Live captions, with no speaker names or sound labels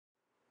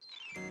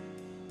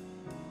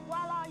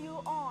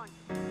on?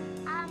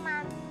 I'm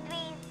on 3C.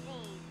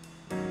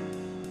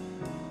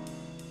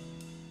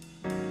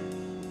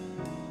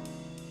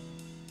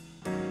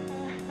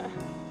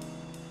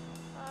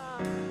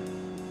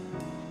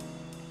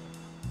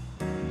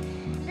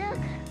 Look.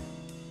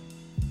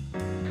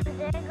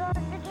 There goes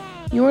the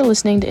game. You are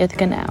listening to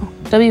Ithaca Now,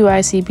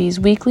 WICB's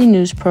weekly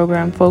news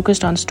program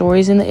focused on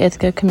stories in the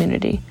Ithaca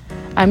community.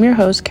 I'm your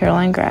host,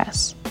 Caroline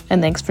Grass,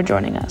 and thanks for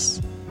joining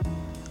us.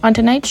 On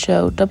tonight's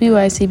show,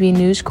 WICB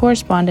news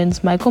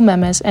correspondents Michael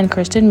Memes and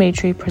Kristen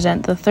Maitre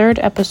present the third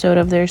episode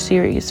of their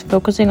series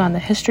focusing on the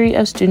history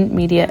of student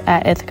media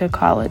at Ithaca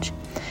College.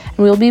 And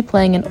we will be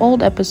playing an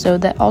old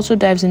episode that also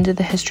dives into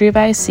the history of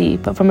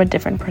IC, but from a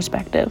different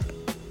perspective.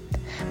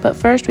 But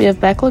first, we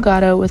have Beck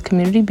Legato with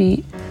Community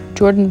Beat,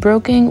 Jordan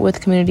Broking with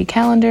Community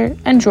Calendar,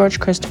 and George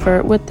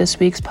Christopher with this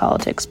week's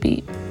Politics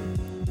Beat.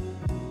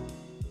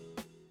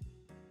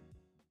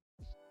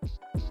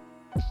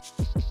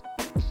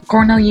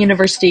 Cornell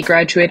University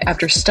graduate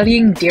after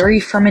studying dairy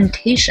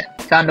fermentation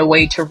found a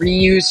way to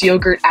reuse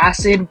yogurt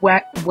acid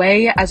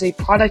whey as a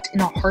product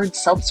in a hard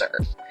seltzer.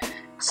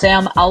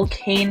 Sam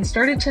Alkane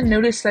started to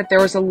notice that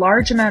there was a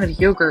large amount of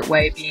yogurt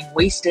whey being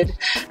wasted,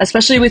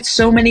 especially with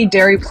so many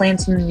dairy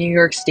plants in the New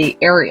York State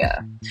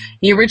area.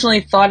 He originally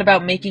thought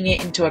about making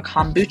it into a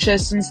kombucha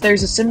since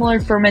there's a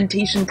similar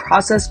fermentation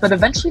process, but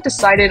eventually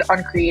decided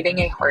on creating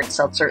a hard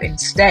seltzer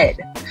instead.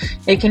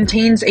 It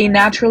contains a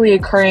naturally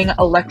occurring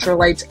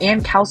electrolytes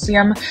and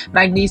calcium,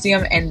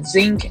 magnesium, and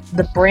zinc.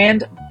 The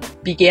brand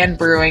began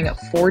brewing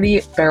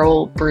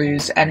 40-barrel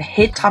brews and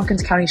hit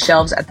Tompkins County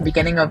shelves at the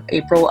beginning of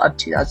April of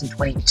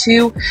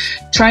 2022,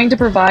 trying to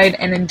provide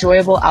an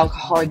enjoyable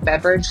alcoholic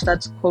beverage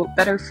that's, quote,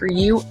 better for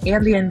you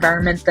and the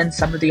environment than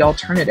some of the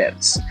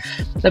alternatives.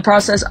 The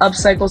process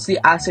upcycles the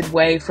acid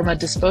whey from a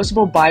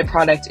disposable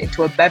byproduct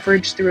into a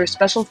beverage through a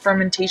special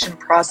fermentation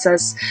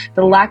process.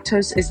 The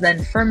lactose is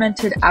then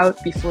fermented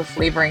out before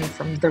flavoring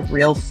from the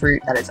real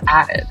fruit that is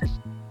added.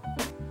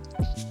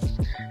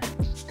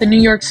 The New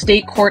York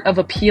State Court of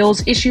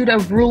Appeals issued a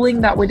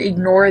ruling that would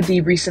ignore the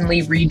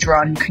recently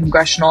redrawn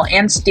congressional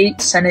and state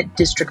Senate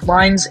district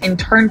lines, in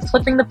turn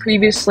flipping the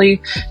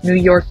previously New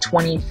York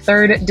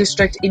 23rd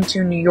district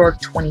into New York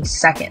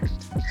 22nd.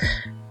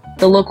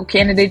 The local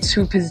candidates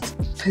who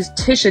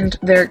petitioned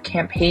their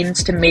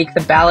campaigns to make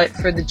the ballot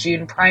for the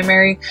June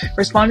primary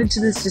responded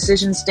to this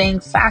decision, staying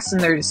fast in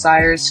their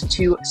desires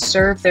to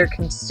serve their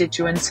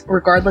constituents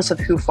regardless of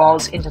who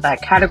falls into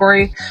that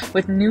category,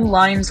 with new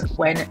lines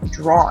when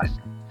drawn.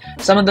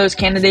 Some of those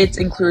candidates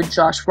include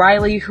Josh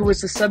Riley, who was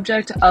the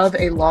subject of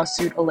a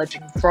lawsuit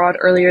alleging fraud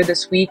earlier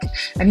this week,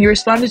 and he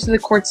responded to the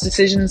court's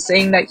decision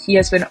saying that he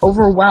has been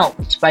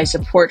overwhelmed by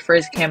support for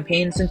his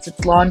campaign since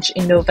its launch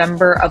in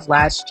November of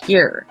last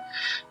year.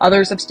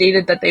 Others have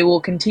stated that they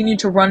will continue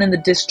to run in the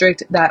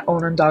district that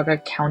Onondaga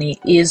County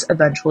is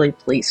eventually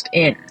placed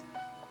in.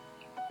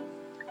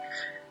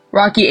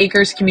 Rocky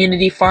Acres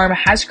Community Farm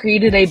has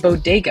created a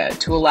bodega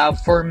to allow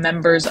for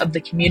members of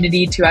the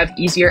community to have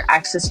easier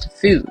access to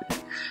food.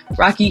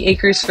 Rocky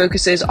Acres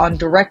focuses on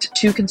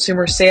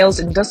direct-to-consumer sales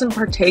and doesn't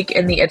partake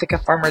in the Ithaca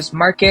Farmers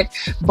Market,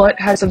 but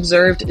has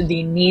observed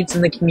the needs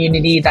in the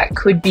community that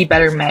could be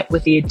better met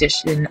with the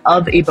addition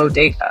of a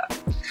bodega.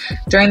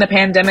 During the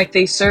pandemic,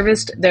 they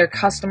serviced their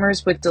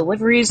customers with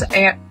deliveries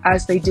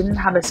as they didn't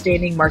have a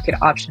standing market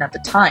option at the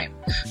time.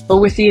 But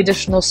with the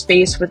additional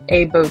space with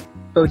a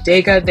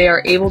bodega, they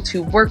are able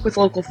to work with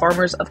local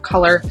farmers of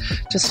color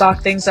to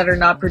stock things that are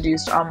not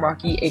produced on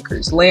Rocky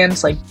Acres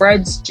lands, like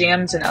breads,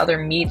 jams, and other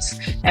meats,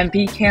 and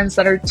pecans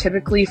that are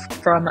typically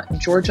from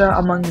Georgia,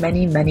 among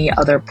many, many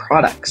other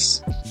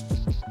products.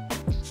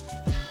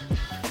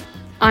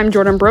 I'm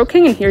Jordan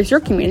Broking, and here's your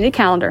community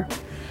calendar.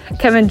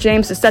 Kevin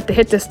James is set to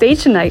hit the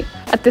stage tonight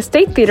at the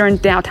State Theater in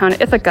downtown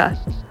Ithaca.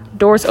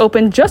 Doors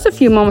opened just a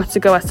few moments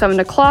ago at 7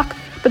 o'clock,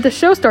 but the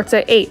show starts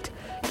at 8.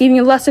 Giving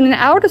you less than an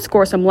hour to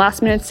score some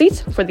last-minute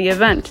seats for the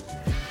event.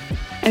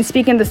 And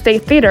speaking of the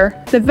State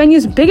Theater, the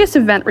venue's biggest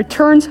event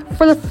returns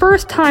for the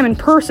first time in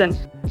person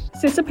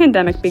since the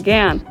pandemic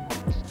began.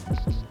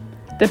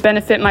 The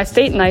Benefit My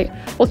State Night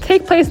will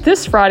take place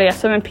this Friday at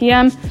 7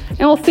 p.m.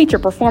 and will feature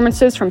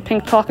performances from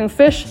Pink Talking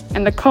Fish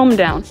and The Comb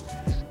Down.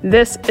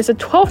 This is the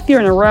 12th year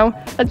in a row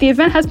that the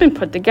event has been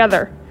put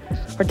together.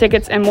 For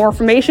tickets and more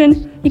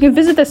information, you can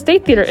visit the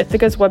State Theater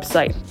Ithaca's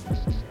website.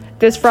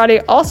 This Friday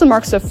also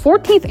marks the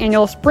 14th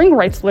annual Spring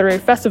Rights Literary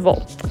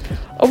Festival.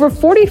 Over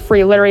 40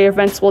 free literary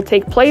events will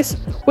take place,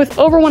 with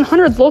over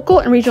 100 local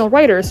and regional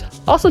writers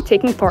also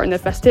taking part in the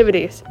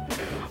festivities.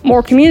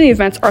 More community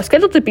events are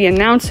scheduled to be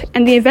announced,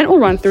 and the event will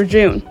run through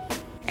June.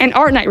 And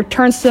Art Night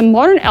returns to the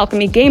Modern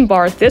Alchemy Game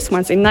Bar this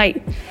Wednesday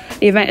night.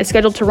 The event is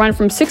scheduled to run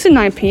from 6 to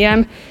 9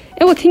 p.m.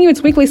 and will continue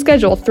its weekly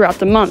schedule throughout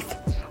the month.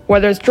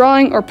 Whether it's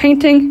drawing or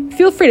painting,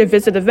 feel free to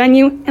visit the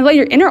venue and let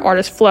your inner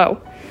artist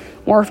flow.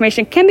 More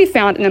information can be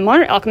found in the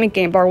Modern Alchemy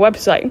Game Bar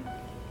website.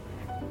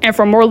 And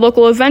for more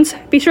local events,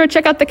 be sure to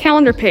check out the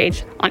calendar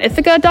page on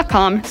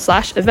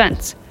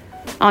ithaca.com/events.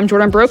 I'm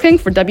Jordan Broking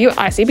for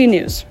WICB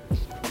News.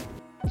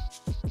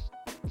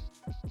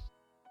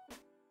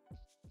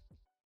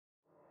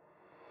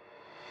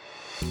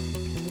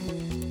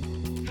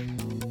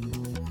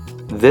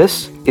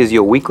 This is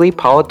your weekly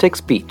politics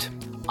beat.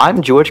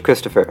 I'm George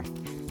Christopher.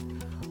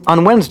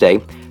 On Wednesday,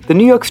 the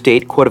New York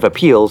State Court of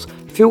Appeals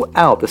threw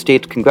out the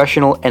state's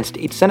congressional and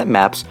state Senate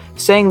maps,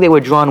 saying they were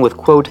drawn with,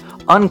 quote,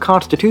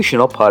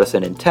 unconstitutional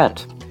partisan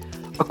intent.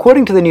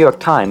 According to the New York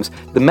Times,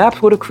 the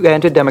maps would have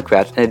granted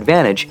Democrats an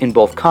advantage in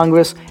both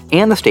Congress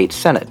and the state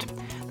Senate.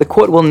 The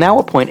court will now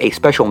appoint a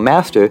special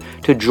master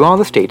to draw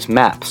the state's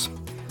maps.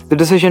 The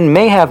decision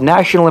may have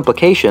national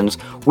implications,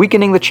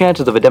 weakening the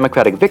chances of a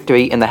Democratic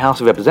victory in the House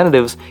of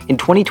Representatives in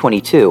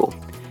 2022.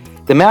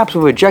 The maps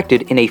were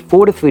rejected in a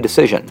 4-3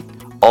 decision.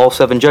 All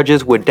 7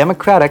 judges were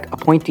Democratic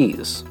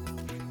appointees.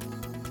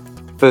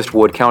 First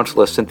Ward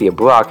Councilor Cynthia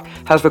Brock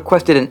has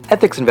requested an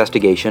ethics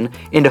investigation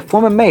into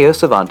former Mayor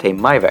Svante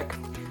Myrick.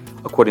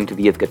 According to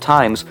the Ithaca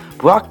Times,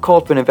 Brock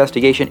called for an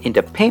investigation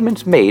into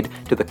payments made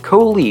to the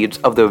co-leads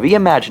of the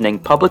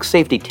Reimagining Public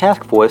Safety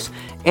Task Force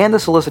and the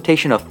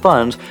solicitation of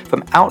funds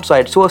from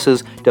outside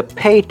sources to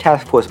pay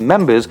task force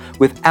members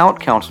without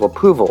council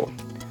approval.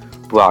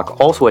 Brock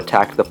also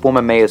attacked the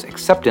former mayor's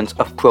acceptance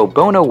of pro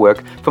bono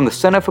work from the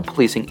Center for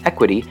Policing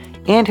Equity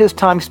and his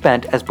time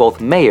spent as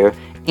both mayor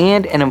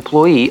and an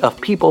employee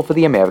of People for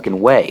the American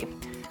Way.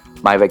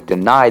 Myrick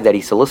denied that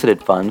he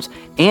solicited funds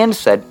and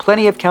said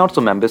plenty of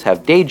council members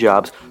have day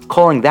jobs,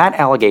 calling that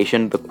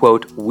allegation the,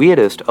 quote,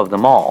 weirdest of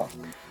them all.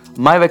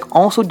 Myrick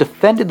also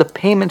defended the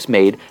payments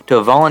made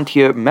to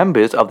volunteer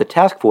members of the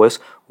task force,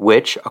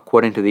 which,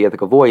 according to the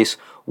Ithaca Voice,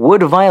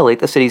 would violate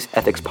the city's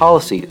ethics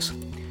policies.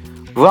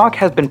 Brock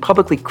has been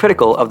publicly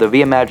critical of the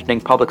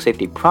Reimagining Public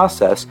Safety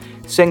process,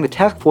 saying the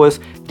task force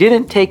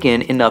didn't take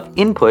in enough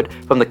input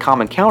from the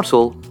Common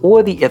Council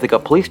or the Ithaca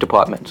Police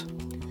Department.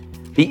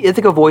 The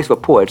Ithaca Voice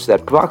reports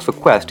that Brock's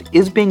request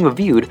is being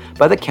reviewed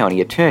by the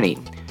county attorney.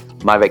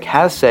 Myrick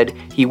has said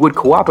he would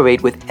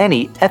cooperate with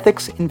any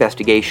ethics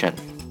investigation.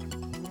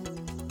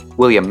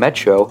 William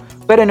Metro,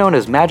 better known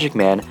as Magic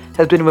Man,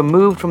 has been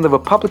removed from the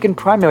Republican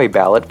primary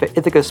ballot for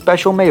Ithaca's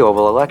special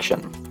mayoral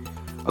election.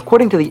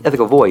 According to the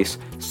Ithaca Voice,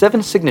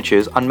 7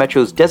 signatures on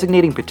Metro's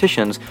designating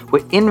petitions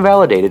were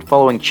invalidated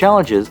following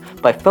challenges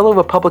by fellow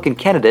Republican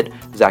candidate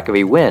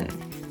Zachary Wynn.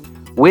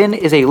 Wynn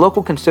is a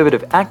local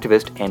conservative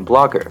activist and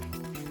blogger.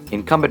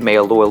 Incumbent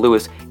Mayor Laura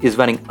Lewis is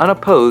running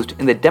unopposed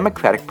in the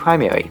Democratic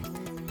primary.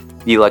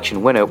 The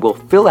election winner will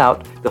fill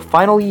out the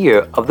final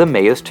year of the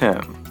mayor's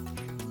term.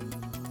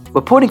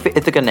 Reporting for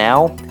Ithaca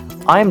Now,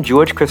 I'm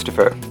George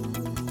Christopher.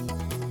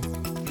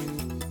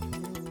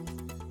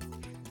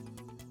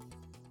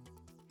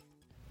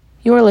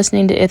 You are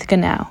listening to Ithaca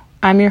Now.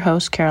 I'm your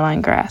host,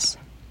 Caroline Grass.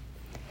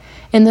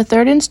 In the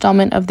 3rd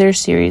installment of their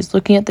series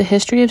looking at the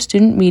history of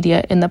student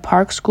media in the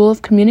Park School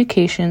of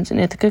Communications in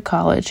Ithaca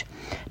College,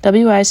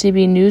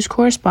 WICB news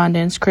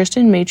correspondents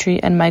Kristen Maitre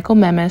and Michael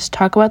Memes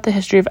talk about the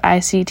history of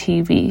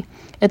ICTV,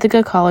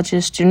 Ithaca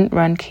College's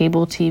student-run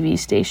cable TV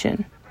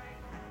station.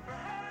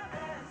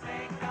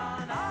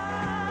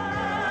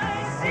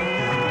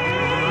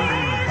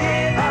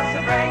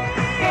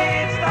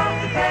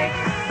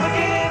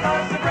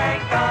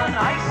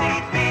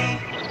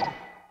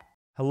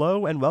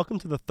 Hello and welcome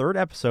to the 3rd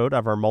episode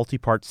of our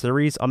multi-part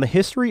series on the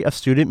history of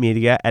student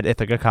media at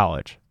Ithaca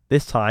College.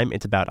 This time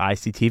it's about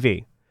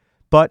ICTV.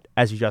 But,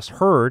 as you just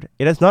heard,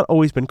 it has not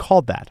always been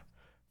called that.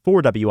 For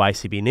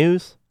WICB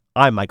News,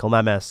 I'm Michael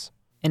Memes.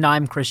 And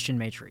I'm Christian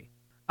Maitre.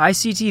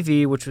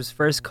 ICTV, which was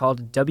first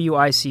called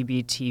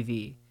WICB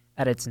TV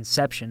at its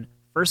inception,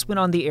 first went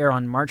on the air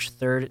on March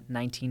 3,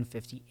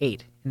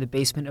 1958, in the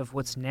basement of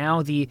what's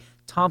now the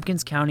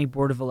Tompkins County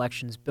Board of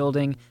Elections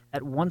building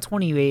at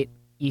 128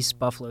 East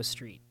Buffalo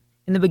Street.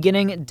 In the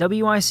beginning,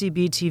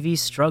 WICB TV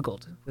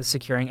struggled with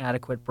securing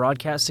adequate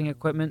broadcasting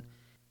equipment.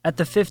 At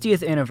the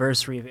 50th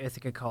anniversary of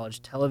Ithaca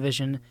College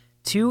Television,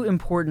 2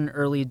 important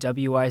early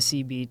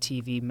WICB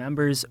TV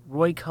members,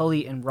 Roy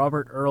Cully and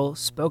Robert Earl,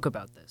 spoke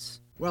about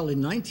this. Well,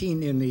 in the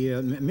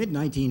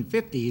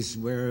mid-1950s,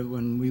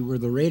 when we were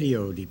the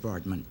radio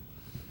department,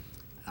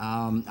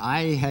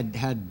 I had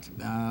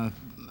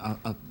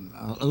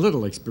a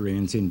little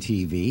experience in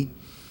TV,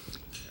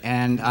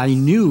 and I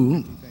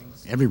knew,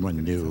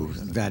 everyone knew,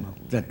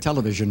 that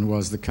television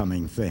was the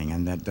coming thing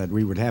and that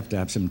we would have to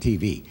have some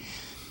TV.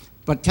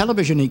 But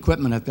television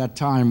equipment at that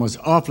time was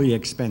awfully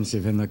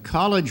expensive, and the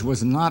college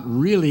was not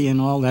really in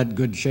all that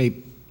good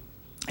shape,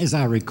 as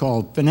I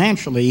recall,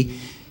 financially,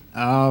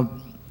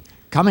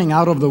 coming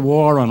out of the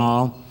war and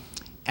all.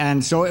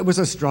 And so it was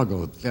a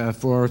struggle.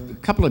 For a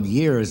couple of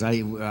years,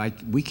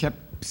 we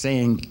kept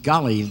saying,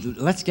 golly,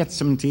 let's get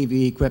some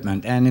TV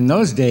equipment. And in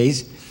those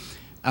days,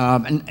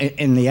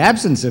 in the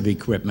absence of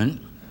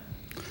equipment,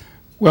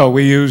 well,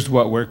 we used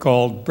what were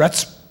called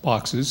Brett's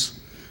boxes.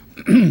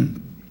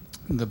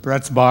 The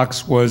Brett's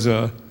box was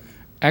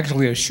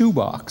actually a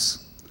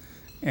shoebox,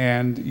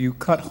 and you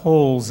cut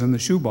holes in the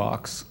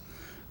shoebox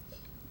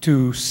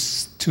to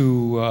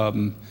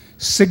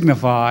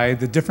signify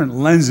the different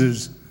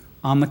lenses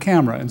on the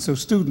camera, and so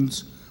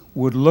students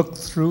would look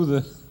through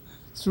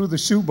the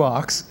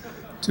shoebox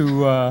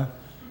to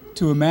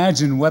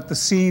imagine what the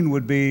scene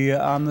would be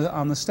on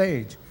the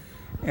stage.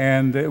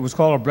 And it was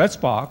called a Brett's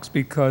box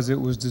because it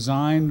was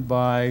designed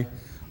by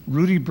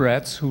Rudy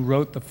Bretz, who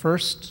wrote the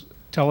first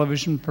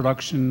television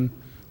production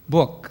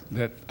book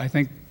that I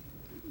think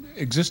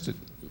existed.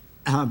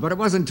 But it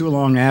wasn't too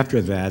long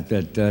after that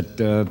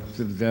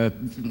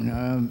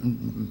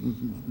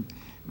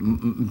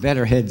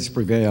better heads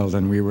prevailed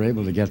and we were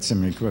able to get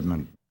some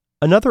equipment.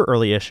 Another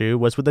early issue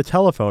was with the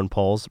telephone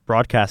poles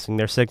broadcasting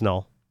their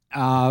signal.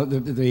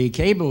 The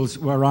cables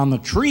were on the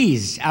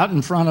trees out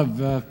in front of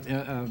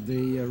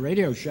the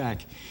Radio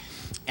Shack.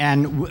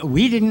 And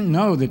we didn't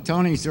know that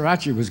Tony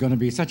Sirachi was going to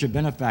be such a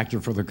benefactor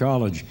for the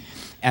college.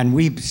 And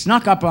we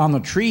snuck up on the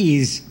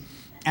trees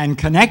and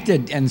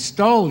connected and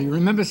stole. You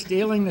remember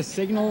stealing the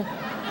signal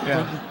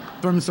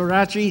from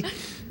Sirachi?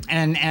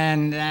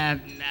 And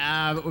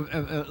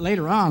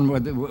later on,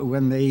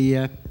 when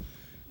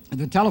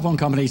the telephone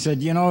company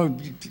said,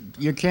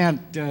 you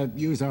can't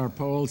use our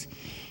poles,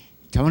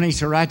 Tony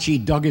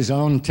Sirachi dug his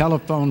own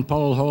telephone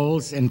pole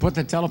holes and put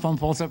the telephone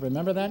poles up.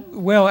 Remember that?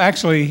 Well,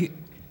 actually,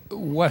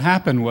 what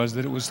happened was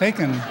that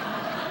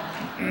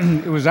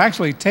it was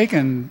actually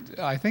taken,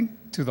 I think,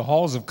 to the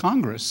halls of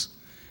Congress,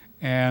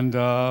 and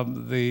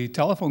the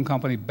telephone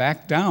company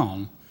backed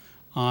down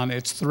on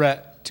its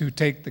threat to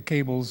take the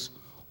cables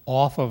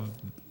off of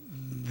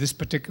this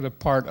particular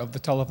part of the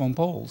telephone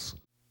poles.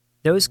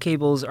 Those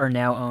cables are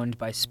now owned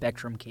by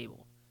Spectrum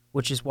Cable,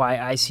 which is why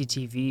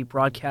ICTV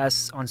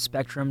broadcasts on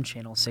Spectrum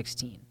Channel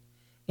 16.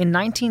 In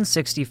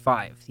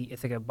 1965, the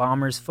Ithaca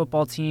Bombers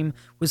football team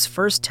was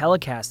first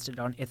telecasted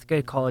on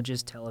Ithaca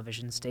College's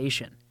television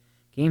station.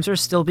 Games are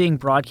still being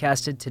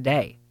broadcasted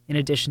today, in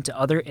addition to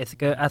other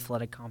Ithaca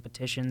athletic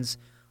competitions,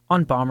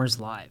 on Bombers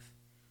Live.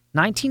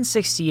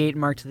 1968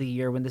 marked the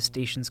year when the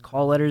station's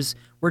call letters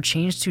were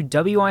changed to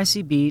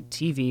WICB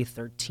TV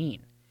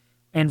 13,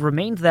 and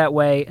remained that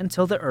way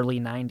until the early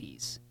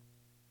 90s.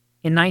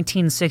 In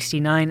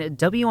 1969,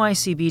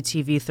 WICB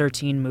TV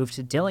 13 moved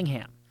to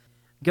Dillingham.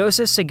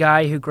 Gosa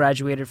Sagai, who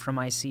graduated from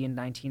IC in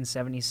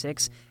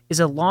 1976, is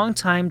a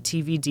longtime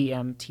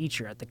TVDM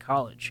teacher at the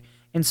college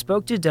and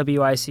spoke to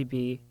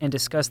WICB and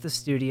discussed the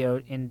studio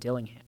in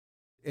Dillingham.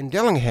 In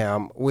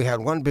Dillingham, we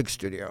had one big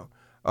studio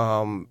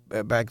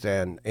back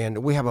then, and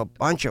we have a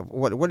bunch of,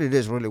 what it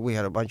is really, we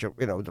had a bunch of,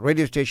 the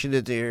radio station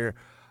is there.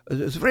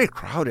 It's very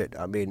crowded.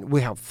 I mean,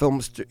 we have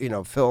film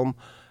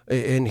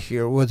in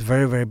here. It was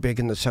very, very big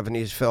in the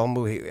 70s film.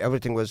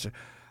 Everything was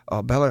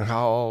Bell and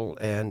Howell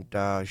and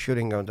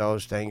shooting on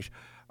those things.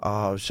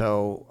 And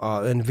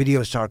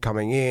videos start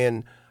coming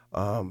in.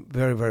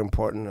 Very, very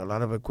important. A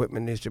lot of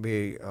equipment needs to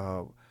be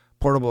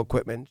portable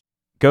equipment.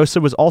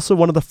 Gosa was also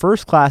one of the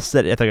first classes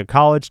at Ithaca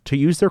College to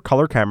use their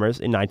color cameras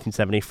in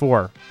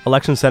 1974.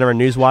 Election Center and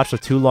Newswatch, the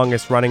two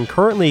longest-running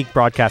currently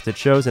broadcasted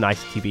shows in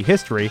ICTV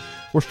history,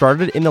 were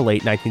started in the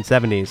late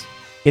 1970s.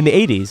 In the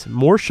 80s,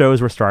 more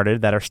shows were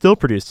started that are still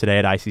produced today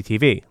at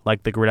ICTV,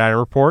 like The Gridiron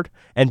Report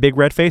and Big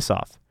Red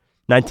Face-Off.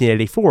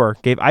 1984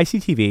 gave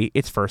ICTV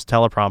its first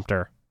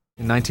teleprompter.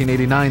 In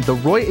 1989, the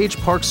Roy H.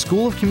 Park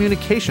School of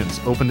Communications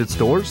opened its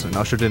doors and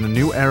ushered in a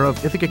new era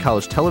of Ithaca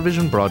College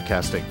television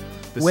broadcasting.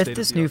 With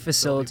this new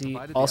facility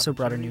also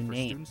brought a new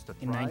name.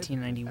 In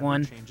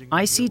 1991,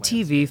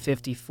 ICTV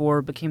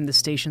 54 became the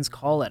station's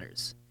call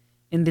letters.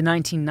 In the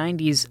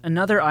 1990s,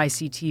 another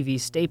ICTV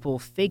staple,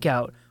 Fake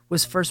Out,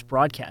 was first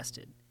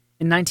broadcasted.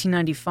 In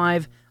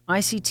 1995,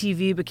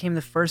 ICTV became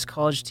the first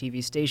college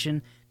TV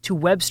station to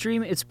web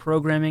stream its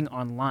programming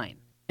online.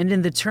 And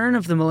in the turn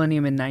of the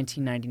millennium in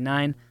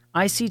 1999,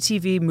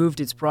 ICTV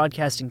moved its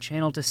broadcasting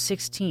channel to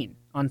 16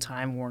 on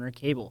Time Warner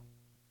Cable.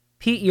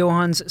 Pete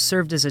Johans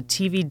served as a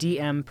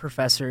TVDM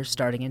professor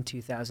starting in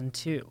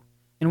 2002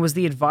 and was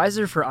the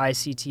advisor for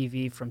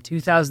ICTV from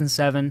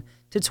 2007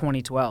 to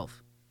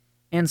 2012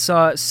 and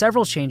saw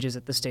several changes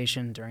at the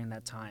station during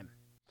that time.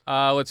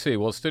 Let's see.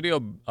 Well, Studio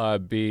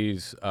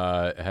B's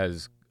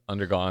has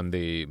undergone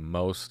the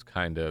most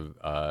kind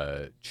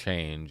of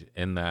change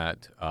in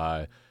that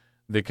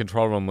the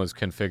control room was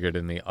configured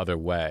in the other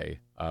way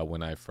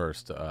when I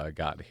first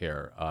got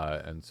here.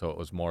 And so it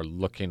was more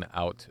looking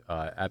out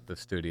at the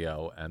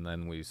studio, and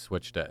then we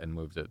switched it and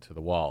moved it to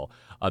the wall.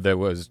 There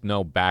was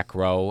no back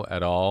row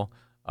at all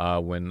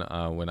when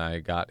I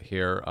got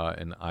here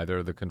in either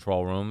of the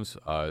control rooms.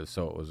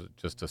 So it was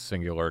just a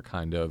singular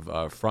kind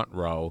of front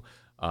row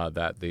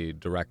that the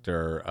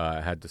director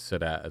had to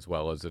sit at, as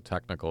well as the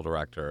technical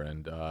director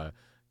and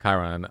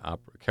Chiron,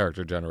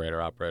 character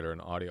generator, operator,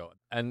 and audio.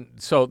 And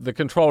so the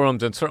control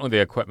rooms, and certainly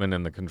the equipment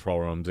in the control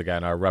rooms,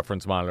 again, our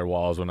reference monitor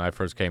walls when I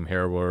first came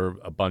here were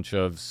a bunch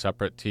of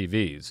separate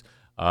TVs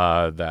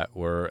that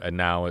were, and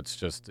now it's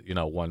just,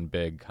 one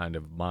big kind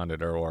of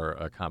monitor or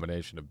a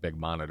combination of big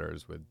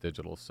monitors with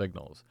digital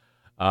signals.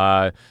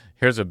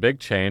 Here's a big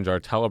change. Our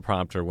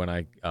teleprompter,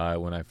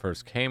 when I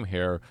first came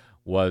here,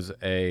 was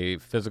a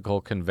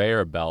physical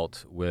conveyor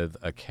belt with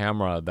a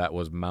camera that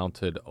was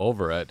mounted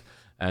over it.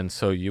 And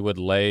so you would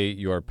lay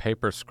your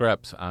paper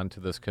scripts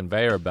onto this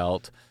conveyor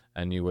belt,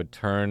 and you would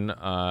turn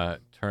a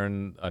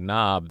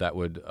knob that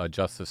would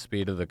adjust the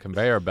speed of the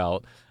conveyor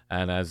belt.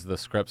 And as the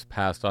scripts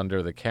passed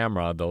under the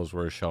camera, those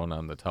were shown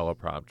on the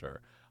teleprompter.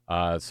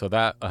 So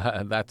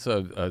that's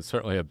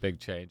certainly a big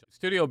change.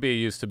 Studio B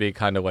used to be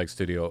kind of like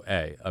Studio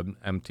A, an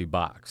empty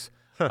box.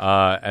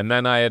 And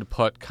then I had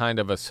put kind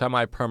of a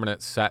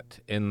semi-permanent set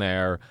in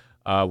there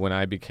when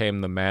I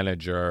became the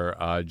manager,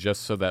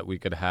 just so that we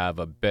could have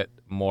a bit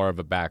more of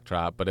a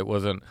backdrop. But it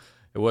wasn't.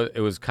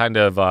 It was kind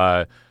of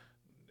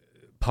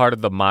part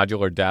of the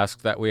modular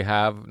desk that we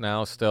have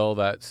now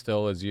that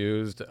still is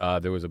used.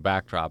 There was a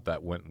backdrop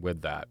that went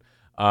with that.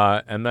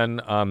 And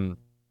then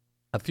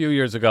a few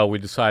years ago, we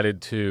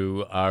decided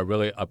to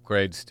really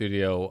upgrade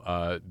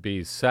Studio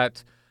B's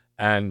set.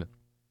 And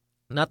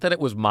not that it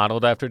was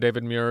modeled after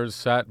David Muir's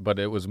set, but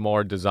it was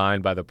more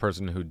designed by the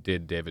person who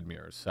did David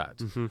Muir's set.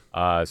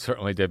 Mm-hmm.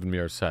 Certainly, David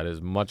Muir's set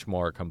is much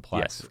more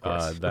complex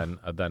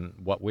than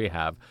what we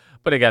have.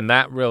 But again,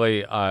 that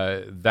really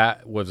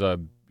that was a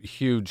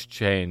huge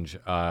change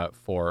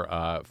for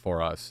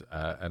us,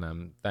 and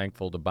I'm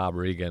thankful to Bob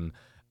Regan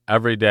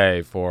every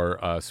day for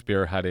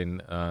spearheading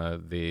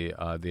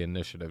the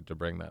initiative to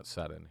bring that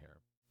set in here.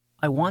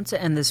 I want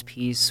to end this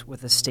piece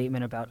with a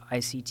statement about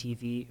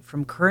ICTV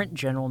from current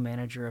General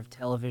Manager of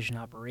Television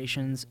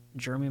Operations,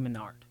 Jeremy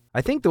Menard.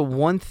 I think the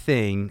one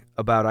thing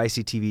about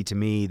ICTV to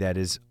me that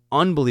is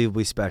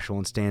unbelievably special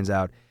and stands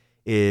out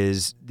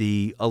is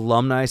the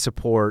alumni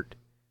support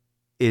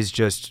is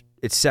just,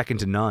 it's second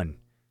to none.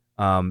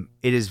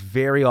 It is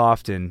very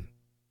often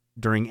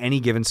during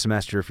any given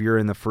semester, if you're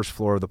in the first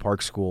floor of the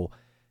Park School,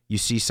 you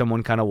see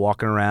someone kind of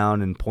walking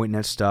around and pointing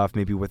at stuff,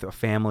 maybe with a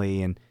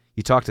family, and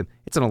you talk to them.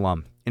 It's an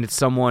alum, and it's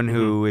someone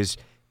who is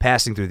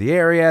passing through the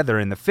area. They're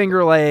in the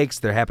Finger Lakes.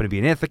 They happen to be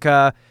in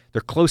Ithaca.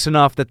 They're close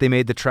enough that they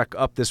made the trek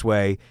up this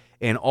way,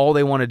 and all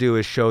they want to do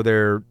is show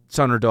their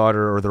son or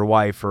daughter or their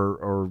wife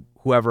or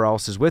whoever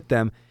else is with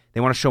them. They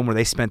want to show them where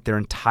they spent their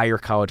entire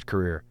college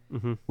career.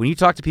 Mm-hmm. When you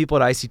talk to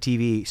people at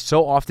ICTV,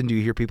 so often do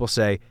you hear people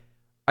say,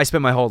 I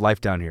spent my whole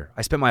life down here.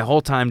 I spent my whole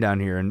time down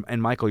here.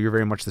 And Michael, you're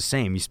very much the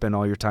same. You spend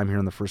all your time here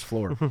on the first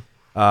floor.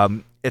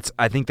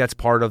 I think that's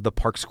part of the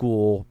Park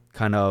School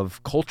kind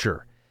of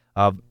culture.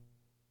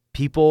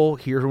 People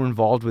here who are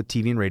involved with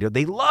TV and radio,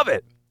 they love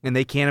it, and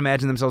they can't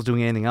imagine themselves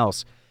doing anything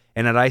else.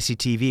 And at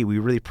ICTV, we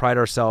really pride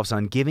ourselves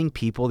on giving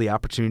people the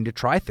opportunity to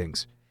try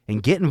things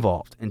and get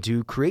involved and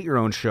to create your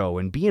own show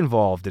and be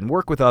involved and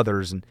work with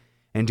others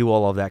and do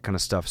all of that kind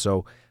of stuff.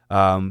 So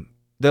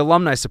the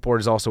alumni support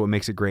is also what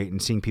makes it great, and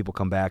seeing people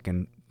come back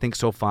and think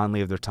so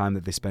fondly of their time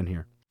that they spend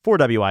here. For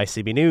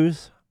WICB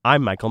News,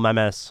 I'm Michael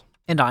Memes.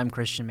 And I'm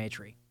Christian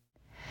Maitre.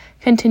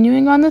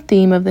 Continuing on the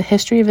theme of the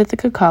history of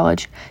Ithaca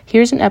College,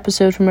 here's an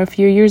episode from a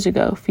few years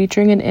ago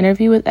featuring an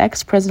interview with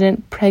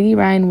ex-president Peggy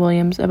Ryan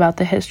Williams about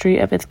the history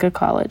of Ithaca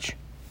College.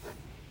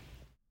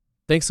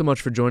 Thanks so much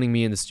for joining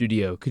me in the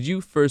studio. Could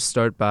you first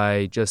start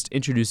by just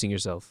introducing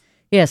yourself?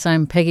 Yes,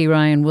 I'm Peggy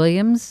Ryan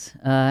Williams,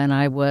 and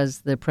I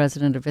was the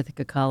president of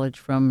Ithaca College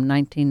from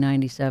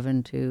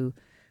 1997 to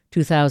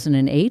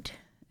 2008,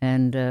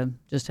 and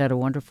just had a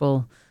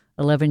wonderful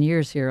 11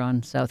 years here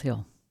on South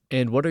Hill.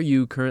 And what are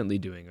you currently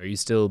doing? Are you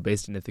still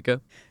based in Ithaca?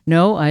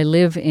 No, I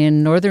live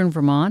in northern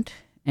Vermont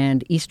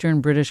and eastern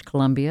British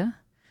Columbia.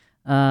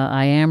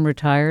 I am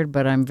retired,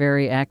 but I'm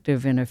very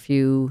active in a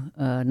few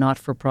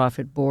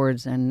not-for-profit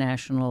boards and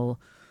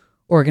national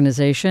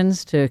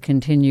organizations to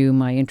continue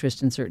my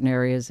interest in certain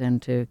areas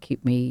and to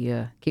keep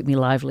me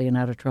lively and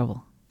out of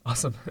trouble.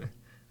 Awesome.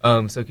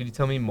 So could you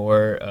tell me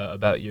more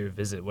about your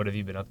visit? What have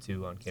you been up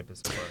to on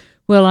campus so far?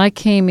 Well, I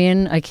came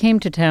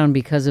to town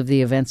because of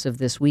the events of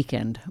this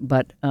weekend,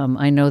 but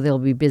I know they'll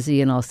be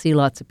busy and I'll see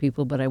lots of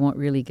people, but I won't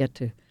really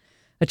get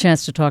a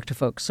chance to talk to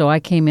folks. So I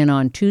came in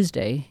on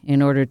Tuesday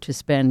in order to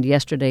spend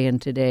yesterday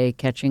and today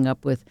catching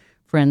up with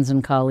friends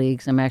and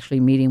colleagues. I'm actually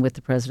meeting with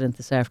the president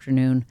this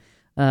afternoon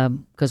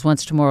because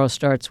once tomorrow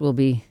starts, we'll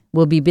be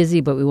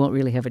busy, but we won't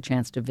really have a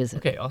chance to visit.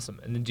 Okay,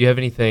 awesome. And then do you have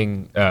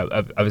anything,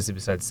 obviously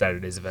besides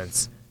Saturday's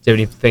events, do you have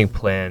anything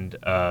planned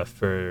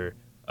for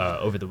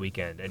over the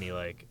weekend? Any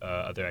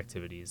other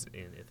activities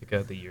in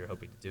Ithaca that you're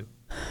hoping to do?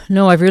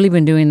 No, I've really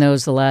been doing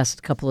those the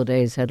last couple of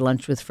days. Had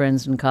lunch with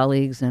friends and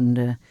colleagues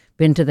and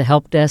been to the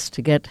help desk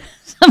to get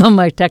some of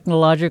my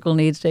technological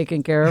needs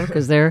taken care of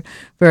because they're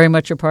very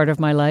much a part of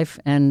my life.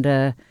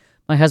 And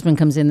my husband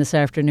comes in this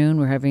afternoon.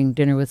 We're having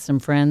dinner with some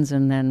friends,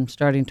 and then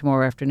starting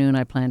tomorrow afternoon,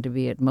 I plan to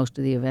be at most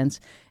of the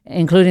events,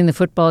 including the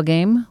football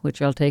game,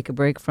 which I'll take a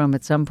break from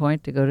at some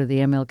point to go to the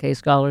MLK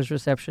Scholars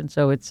Reception.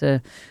 So it's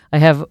I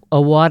have a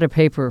wad of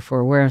paper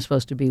for where I'm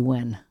supposed to be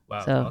when.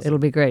 Wow, so awesome. It'll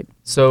be great.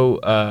 So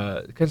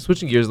kind of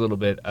switching gears a little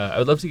bit, I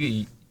would love to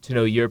get to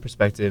know your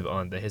perspective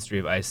on the history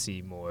of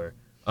IC more.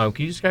 Can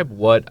you describe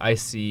what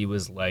IC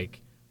was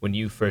like when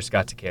you first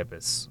got to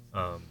campus,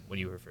 when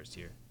you were first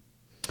here?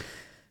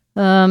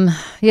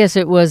 Yes,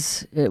 it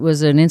was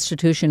an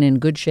institution in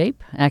good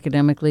shape,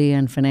 academically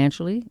and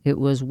financially. It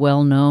was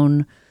well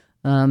known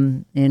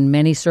in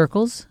many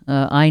circles.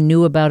 I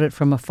knew about it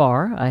from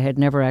afar. I had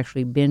never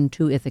actually been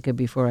to Ithaca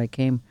before I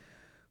came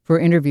for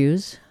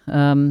interviews.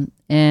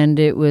 And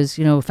it was,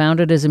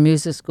 founded as a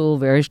music school,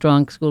 very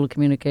strong school of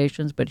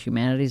communications, but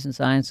humanities and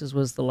sciences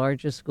was the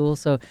largest school.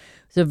 So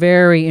it's a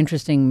very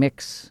interesting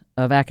mix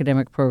of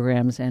academic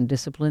programs and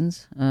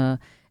disciplines. And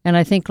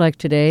I think like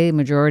today,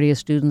 majority of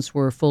students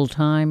were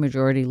full-time,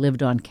 majority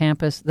lived on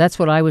campus. That's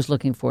what I was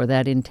looking for,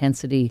 that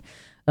intensity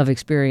of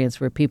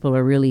experience where people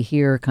are really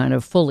here kind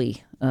of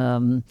fully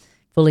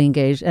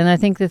engaged. And I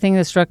think the thing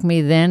that struck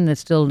me then, that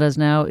still does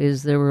now,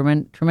 is there were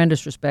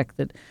tremendous respect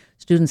that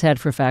students had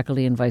for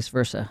faculty and vice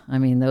versa. I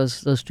mean,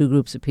 those two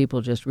groups of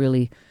people just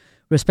really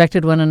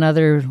respected one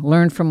another,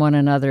 learned from one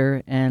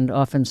another, and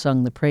often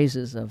sung the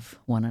praises of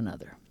one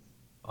another.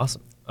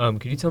 Awesome.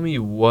 Could you tell me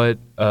what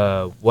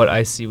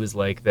IC was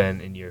like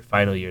then in your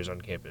final years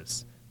on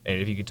campus? And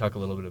if you could talk a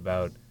little bit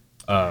about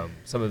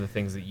some of the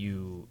things that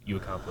you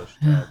accomplished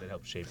that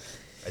helped shape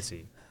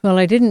IC. Well,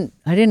 I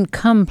didn't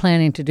come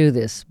planning to do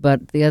this,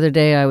 but the other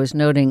day I was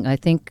noting I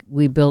think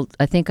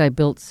I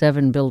built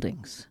 7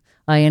 buildings.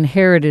 I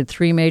inherited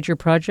 3 major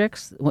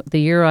projects. The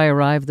year I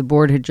arrived, the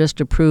board had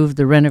just approved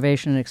the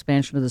renovation and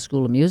expansion of the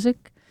School of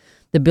Music,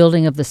 the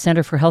building of the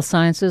Center for Health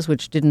Sciences,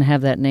 which didn't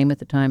have that name at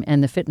the time,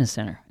 and the Fitness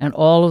Center. And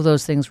all of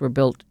those things were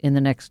built in the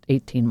next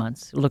 18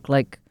 months. It looked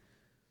like,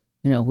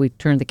 we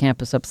turned the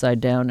campus upside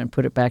down and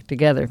put it back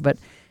together.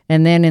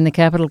 And then in the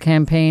capital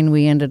campaign,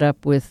 we ended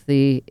up with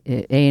the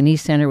A&E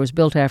Center was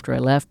built after I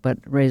left, but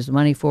raised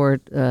money for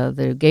it.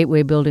 The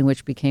Gateway Building,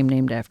 which became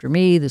named after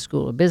me, the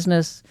School of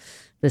Business,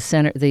 the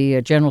center,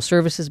 the General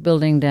Services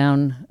Building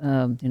down,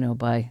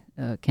 by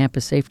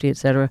campus safety, et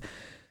cetera.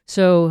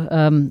 So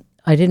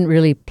I didn't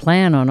really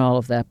plan on all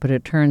of that, but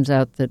it turns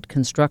out that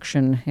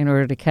construction, in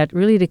order to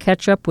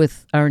catch up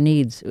with our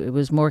needs, it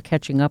was more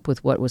catching up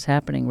with what was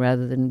happening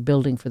rather than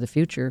building for the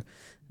future.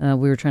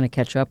 We were trying to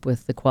catch up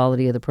with the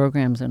quality of the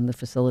programs and the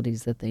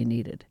facilities that they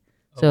needed.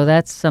 So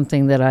that's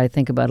something that I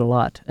think about a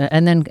lot.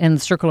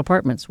 And Circle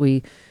Apartments,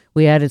 we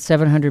added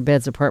 700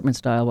 beds apartment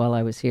style while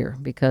I was here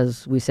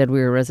because we said we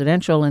were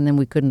residential and then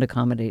we couldn't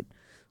accommodate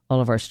all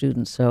of our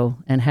students. So,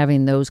 and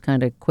having those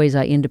kind of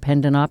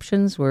quasi-independent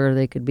options where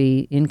they could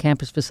be in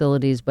campus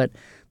facilities but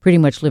pretty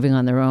much living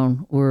on their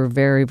own were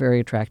very, very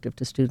attractive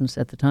to students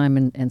at the time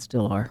and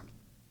still are.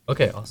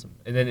 Okay, awesome.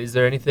 And then is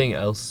there anything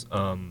else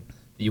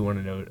that you want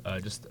to note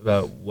just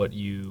about what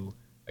you,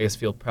 I guess,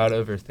 feel proud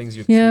of or things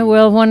you've Yeah, seen?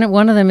 well,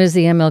 one of them is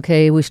the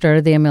MLK. We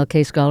started the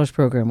MLK Scholars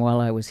Program while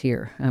I was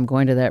here. I'm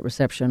going to that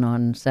reception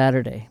on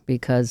Saturday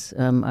because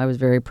I was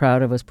very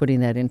proud of us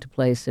putting that into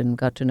place and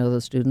got to know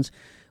those students.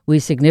 We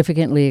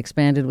significantly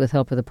expanded, with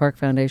help of the Park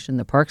Foundation,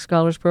 the Park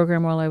Scholars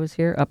Program while I was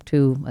here, up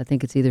to, I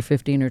think it's either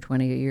 15 or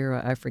 20 a year.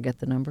 I forget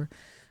the number.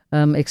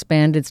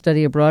 Expanded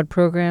study abroad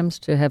programs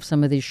to have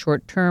some of these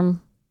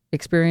short-term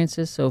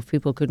experiences. So if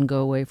people couldn't go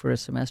away for a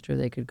semester,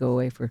 they could go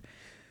away for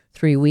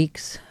 3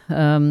 weeks.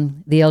 The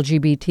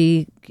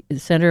LGBT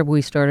Center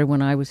we started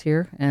when I was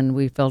here, and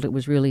we felt it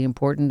was really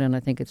important, and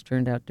I think it's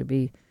turned out to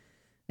be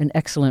an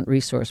excellent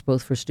resource,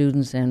 both for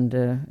students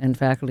and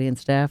faculty and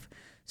staff.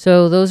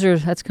 So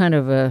that's kind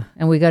of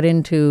and we got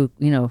into,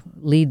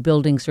 LEED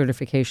building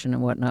certification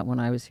and whatnot when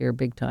I was here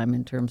big time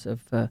in terms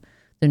of the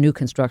new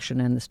construction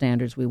and the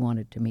standards we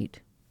wanted to meet.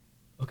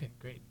 Okay,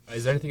 great.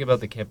 Is there anything about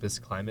the campus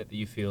climate that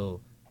you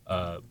feel,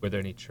 were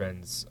there any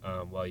trends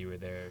while you were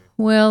there?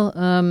 Well,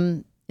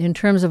 in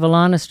terms of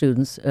Alana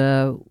students,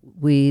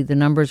 the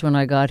numbers when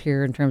I got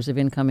here in terms of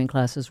incoming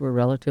classes were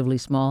relatively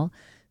small.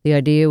 The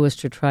idea was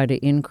to try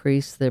to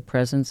increase the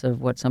presence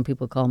of what some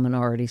people call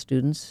minority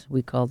students.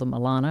 We call them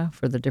Alana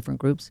for the different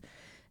groups.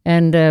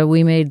 And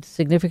we made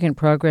significant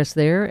progress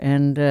there,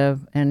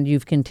 and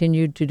you've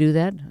continued to do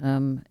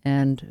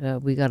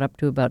that. We got up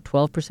to about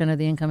 12% of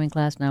the incoming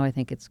class. Now I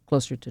think it's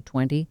closer to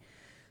 20%.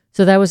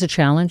 So that was a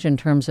challenge in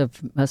terms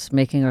of us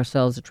making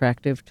ourselves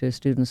attractive to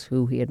students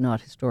who we had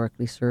not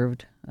historically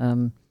served.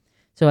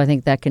 So I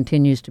think that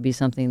continues to be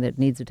something that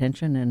needs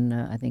attention, and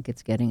I think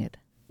it's getting it.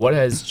 What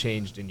has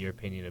changed, in your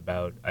opinion,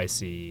 about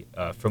IC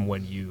from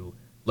when you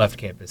left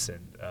campus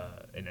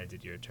and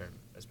ended your term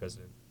as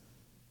president?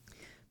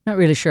 Not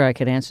really sure I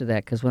could answer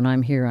that because when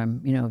I'm here,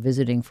 I'm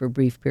visiting for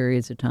brief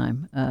periods of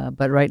time.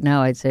 But right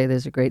now, I'd say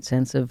there's a great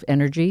sense of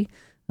energy.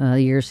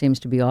 The year seems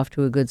to be off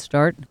to a good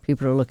start.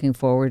 People are looking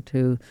forward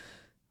to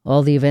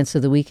all the events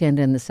of the weekend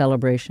and the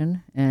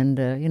celebration. And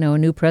a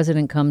new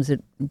president comes,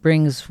 it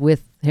brings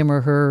with him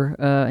or her,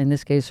 in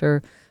this case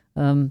her,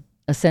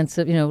 a sense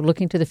of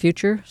looking to the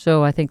future.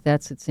 So I think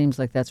it seems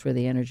like that's where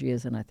the energy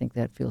is, and I think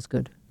that feels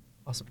good.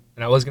 Awesome.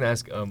 And I was going to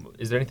ask,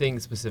 is there anything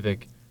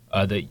specific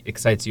that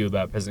excites you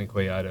about President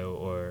Collado,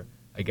 or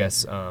I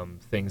guess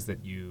things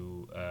that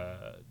you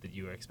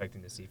are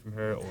expecting to see from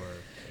her, or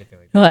anything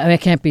like that? Well, I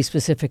can't be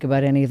specific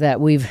about any of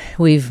that.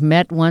 We've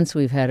met once.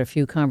 We've had a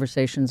few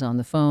conversations on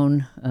the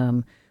phone.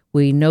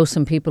 We know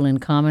some people in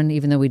common,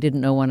 even though we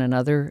didn't know one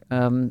another.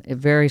 A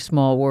very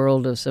small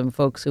world of some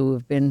folks who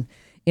have been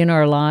in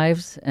our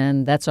lives,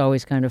 and that's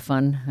always kind of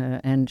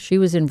fun. And she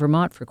was in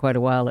Vermont for quite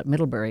a while at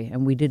Middlebury,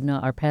 and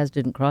our paths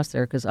didn't cross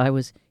there because I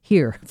was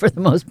here for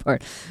the most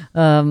part.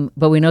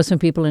 But we know some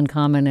people in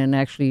common, and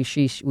actually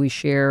we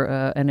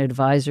share an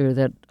advisor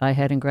that I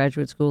had in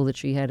graduate school that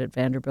she had at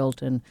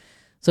Vanderbilt, and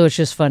so it's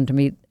just fun to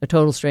meet a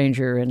total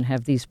stranger and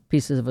have these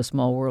pieces of a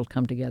small world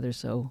come together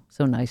so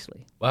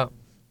nicely. Wow,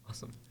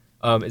 awesome.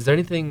 Is there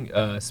anything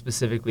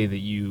specifically that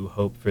you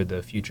hope for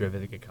the future of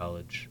Ithaca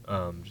College?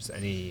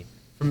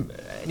 From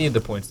any of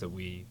the points that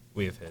we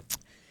have hit?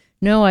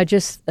 No, I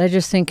just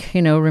think,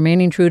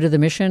 remaining true to the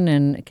mission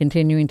and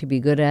continuing to be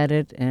good at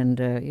it. And,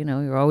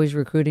 you're always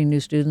recruiting new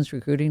students,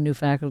 recruiting new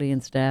faculty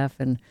and staff.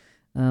 And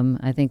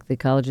I think the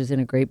college is in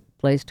a great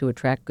place to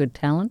attract good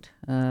talent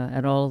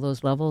at all of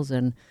those levels,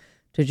 and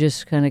to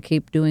just kind of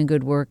keep doing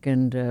good work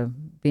and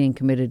being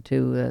committed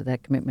to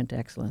that commitment to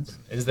excellence.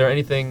 Is there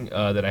anything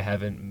that I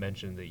haven't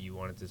mentioned that you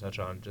wanted to touch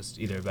on, just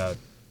either about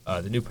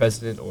the new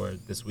president or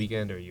this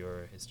weekend or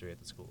your history at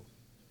the school?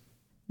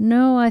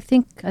 No, I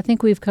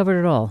think we've covered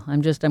it all.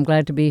 I'm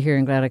glad to be here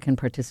and glad I can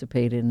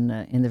participate in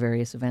the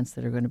various events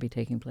that are going to be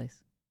taking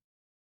place.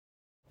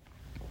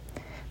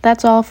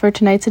 That's all for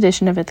tonight's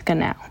edition of Ithaca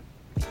Now.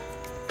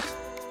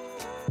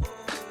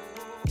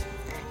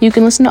 You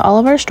can listen to all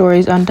of our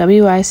stories on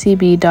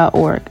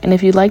wicb.org, and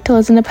if you'd like to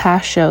listen to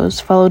past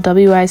shows, follow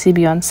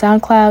WICB on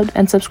SoundCloud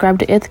and subscribe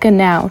to Ithaca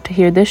Now to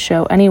hear this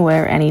show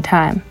anywhere,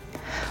 anytime.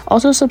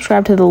 Also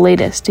subscribe to The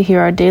Latest to hear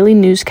our daily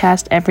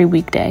newscast every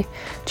weekday.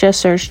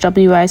 Just search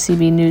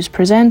WICB News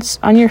Presents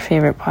on your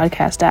favorite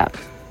podcast app.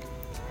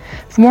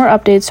 For more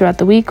updates throughout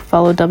the week,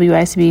 follow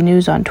WICB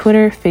News on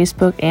Twitter,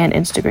 Facebook, and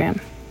Instagram.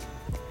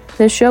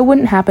 This show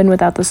wouldn't happen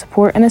without the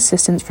support and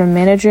assistance from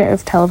Manager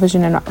of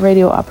Television and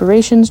Radio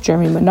Operations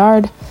Jeremy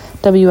Menard,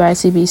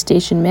 WICB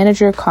Station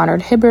Manager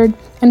Conrad Hibbard,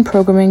 and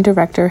Programming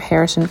Director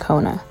Harrison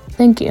Kona.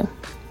 Thank you.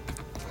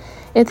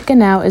 Ithaca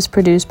Now is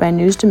produced by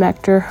News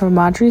Director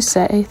Hermadri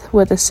Saith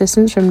with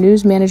assistance from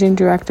News Managing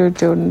Director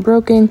Jordan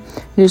Broking,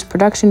 News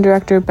Production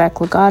Director Beck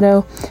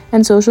Legato,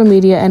 and Social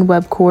Media and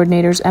Web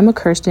Coordinators Emma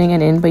Kirsting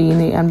and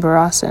Inbayini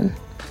Anbarasan.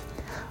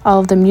 All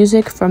of the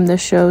music from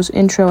this show's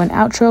intro and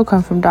outro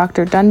come from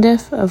Dr.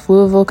 Dundiff of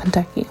Louisville,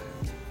 Kentucky.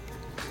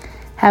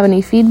 Have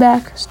any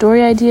feedback,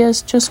 story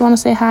ideas, just want to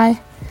say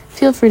hi?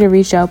 Feel free to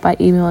reach out by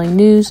emailing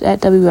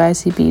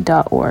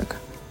news@wicb.org.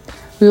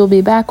 We will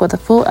be back with a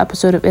full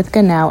episode of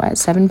Ithaca Now at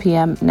 7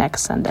 p.m.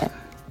 next Sunday.